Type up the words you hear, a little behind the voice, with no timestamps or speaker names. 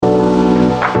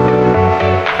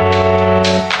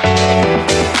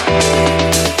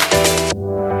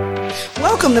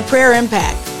Welcome to Prayer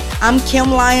Impact. I'm Kim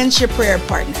Lyons, your prayer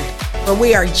partner, where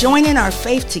we are joining our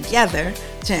faith together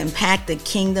to impact the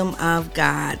kingdom of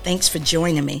God. Thanks for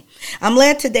joining me. I'm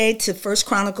led today to 1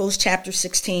 Chronicles chapter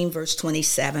 16, verse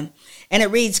 27, and it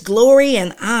reads, "Glory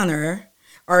and honor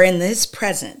are in his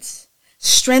presence.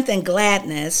 Strength and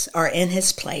gladness are in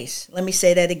his place." Let me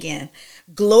say that again.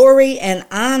 Glory and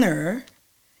honor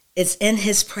is in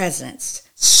his presence.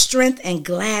 Strength and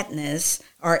gladness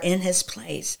are in his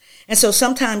place. And so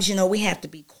sometimes, we have to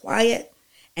be quiet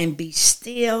and be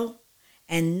still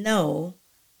and know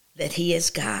that he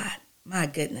is God. My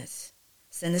goodness.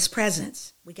 It's in his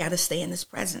presence. We got to stay in his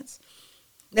presence.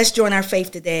 Let's join our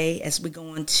faith today as we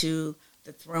go into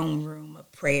the throne room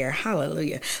of prayer.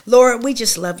 Hallelujah. Lord, we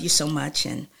just love you so much,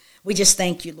 and we just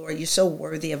thank you, Lord. You're so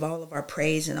worthy of all of our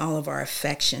praise and all of our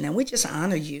affection, and we just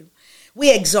honor you. We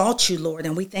exalt you, Lord,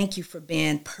 and we thank you for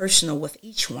being personal with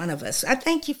each one of us. I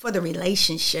thank you for the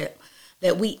relationship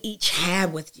that we each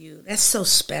have with you. That's so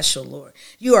special, Lord.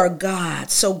 You are God,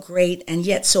 so great and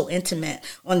yet so intimate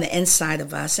on the inside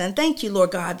of us. And thank you,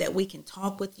 Lord God, that we can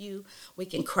talk with you, we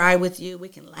can cry with you, we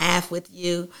can laugh with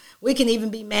you. We can even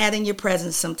be mad in your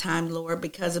presence sometime, Lord,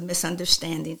 because of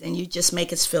misunderstandings, and you just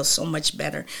make us feel so much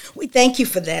better. We thank you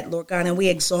for that, Lord God, and we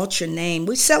exalt your name.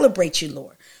 We celebrate you,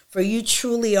 Lord, for you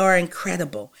truly are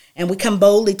incredible. And we come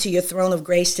boldly to your throne of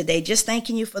grace today, just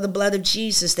thanking you for the blood of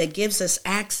Jesus that gives us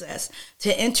access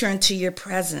to enter into your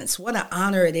presence. What an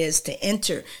honor it is to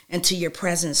enter into your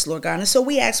presence, Lord God. And so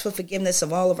we ask for forgiveness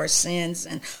of all of our sins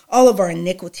and all of our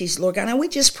iniquities, Lord God. And we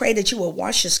just pray that you will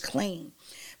wash us clean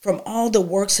from all the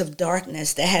works of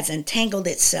darkness that has entangled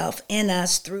itself in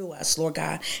us, through us, Lord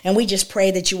God. And we just pray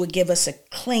that you would give us a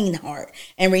clean heart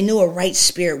and renew a right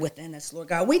spirit within us, Lord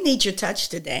God. We need your touch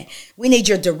today. We need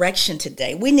your direction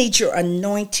today. We need your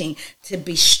anointing to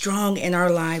be strong in our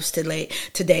lives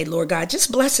today, Lord God.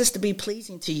 Just bless us to be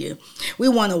pleasing to you. We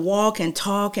want to walk and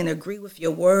talk and agree with your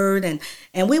word,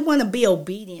 and we want to be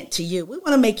obedient to you. We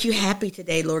want to make you happy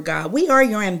today, Lord God. We are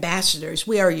your ambassadors.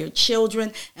 We are your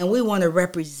children, and we want to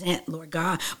represent, Lord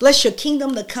God. Bless your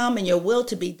kingdom to come and your will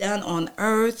to be done on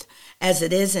earth as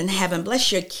it is in heaven.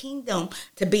 Bless your kingdom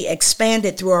to be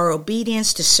expanded through our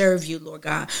obedience to serve you, Lord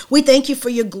God. We thank you for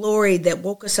your glory that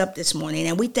woke us up this morning,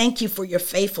 and we thank you for your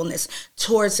faithfulness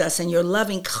towards us and your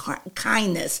loving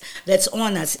kindness that's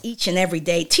on us each and every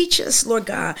day. Teach us, Lord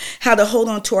God, how to hold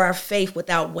on to our faith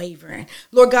without wavering.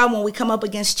 Lord God, when we come up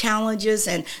against challenges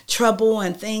and trouble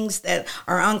and things that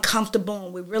are uncomfortable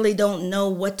and we really don't know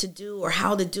what to do or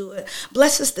how to do it,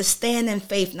 bless us to stand in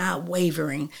faith, not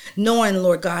wavering, knowing,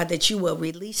 Lord God, that you will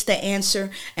release the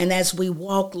answer, and as we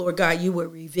walk, Lord God, you will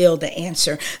reveal the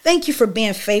answer. Thank you for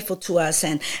being faithful to us,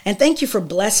 and thank you for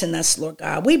blessing us, Lord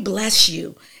God. We bless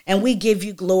you and we give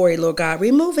you glory, Lord God.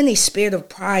 Remove any spirit of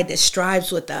pride that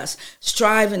strives with us,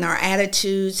 strive in our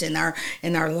attitudes, in our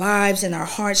lives, in our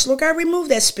hearts. Lord God, remove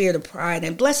that spirit of pride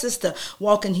and bless us to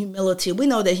walk in humility. We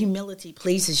know that humility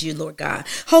pleases you, Lord God.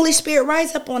 Holy Spirit,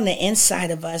 rise up on the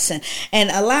inside of us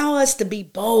and allow us to be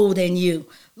bold in you.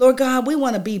 Lord God, we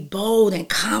want to be bold and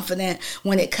confident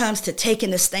when it comes to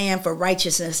taking a stand for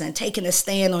righteousness and taking a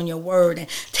stand on your word and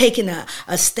taking a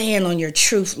stand on your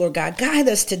truth, Lord God. Guide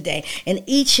us today in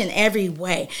each and every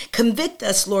way. Convict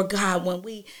us, Lord God, when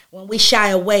we shy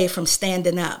away from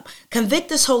standing up.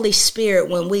 Convict us, Holy Spirit,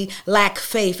 when we lack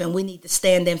faith and we need to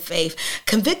stand in faith.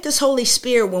 Convict us, Holy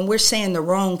Spirit, when we're saying the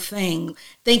wrong thing,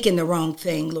 thinking the wrong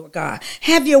thing, Lord God.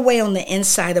 Have your way on the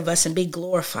inside of us and be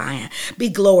glorified,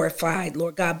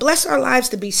 Lord God. Bless our lives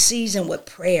to be seasoned with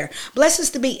prayer. Bless us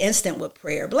to be instant with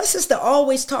prayer. Bless us to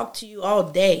always talk to you all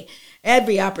day.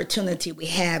 Every opportunity we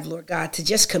have, Lord God, to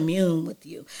just commune with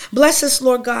you. Bless us,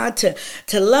 Lord God, to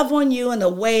love on you in a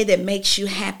way that makes you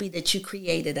happy that you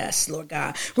created us, Lord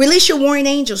God. Release your warring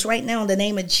angels right now in the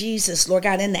name of Jesus, Lord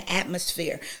God, in the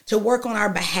atmosphere to work on our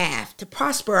behalf, to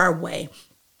prosper our way.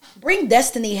 Bring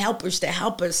destiny helpers to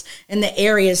help us in the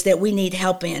areas that we need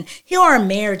help in. Heal our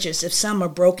marriages if some are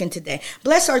broken today.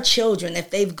 Bless our children if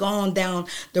they've gone down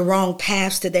the wrong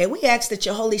paths today. We ask that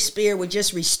your Holy Spirit would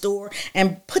just restore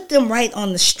and put them right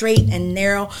on the straight and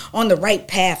narrow, on the right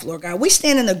path, Lord God. We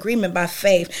stand in agreement by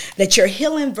faith that your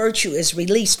healing virtue is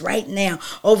released right now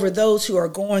over those who are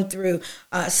going through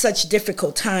such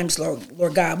difficult times,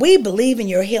 Lord God. We believe in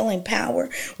your healing power.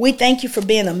 We thank you for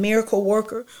being a miracle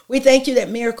worker. We thank you that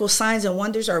miracles, signs, and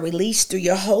wonders are released through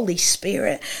your Holy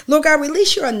Spirit. Lord God,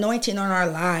 release your anointing on our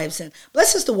lives and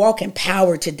bless us to walk in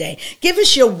power today. Give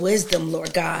us your wisdom,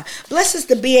 Lord God. Bless us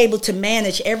to be able to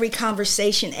manage every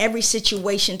conversation, every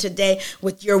situation today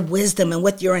with your wisdom and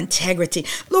with your integrity.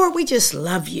 Lord, we just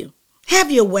love you.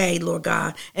 Have your way, Lord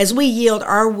God, as we yield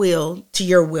our will to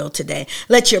your will today.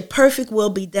 Let your perfect will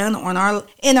be done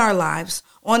in our lives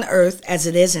on earth as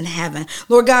it is in heaven.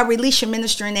 Lord God, release your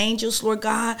ministering angels, Lord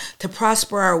God, to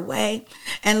prosper our way.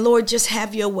 And Lord, just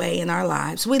have your way in our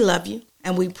lives. We love you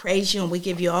and we praise you and we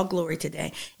give you all glory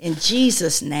today. In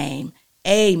Jesus' name,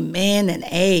 amen and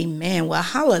amen. Well,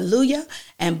 hallelujah,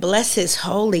 and bless his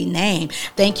holy name.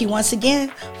 Thank you once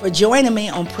again for joining me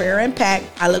on Prayer Impact.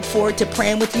 I look forward to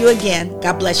praying with you again.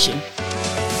 God bless you.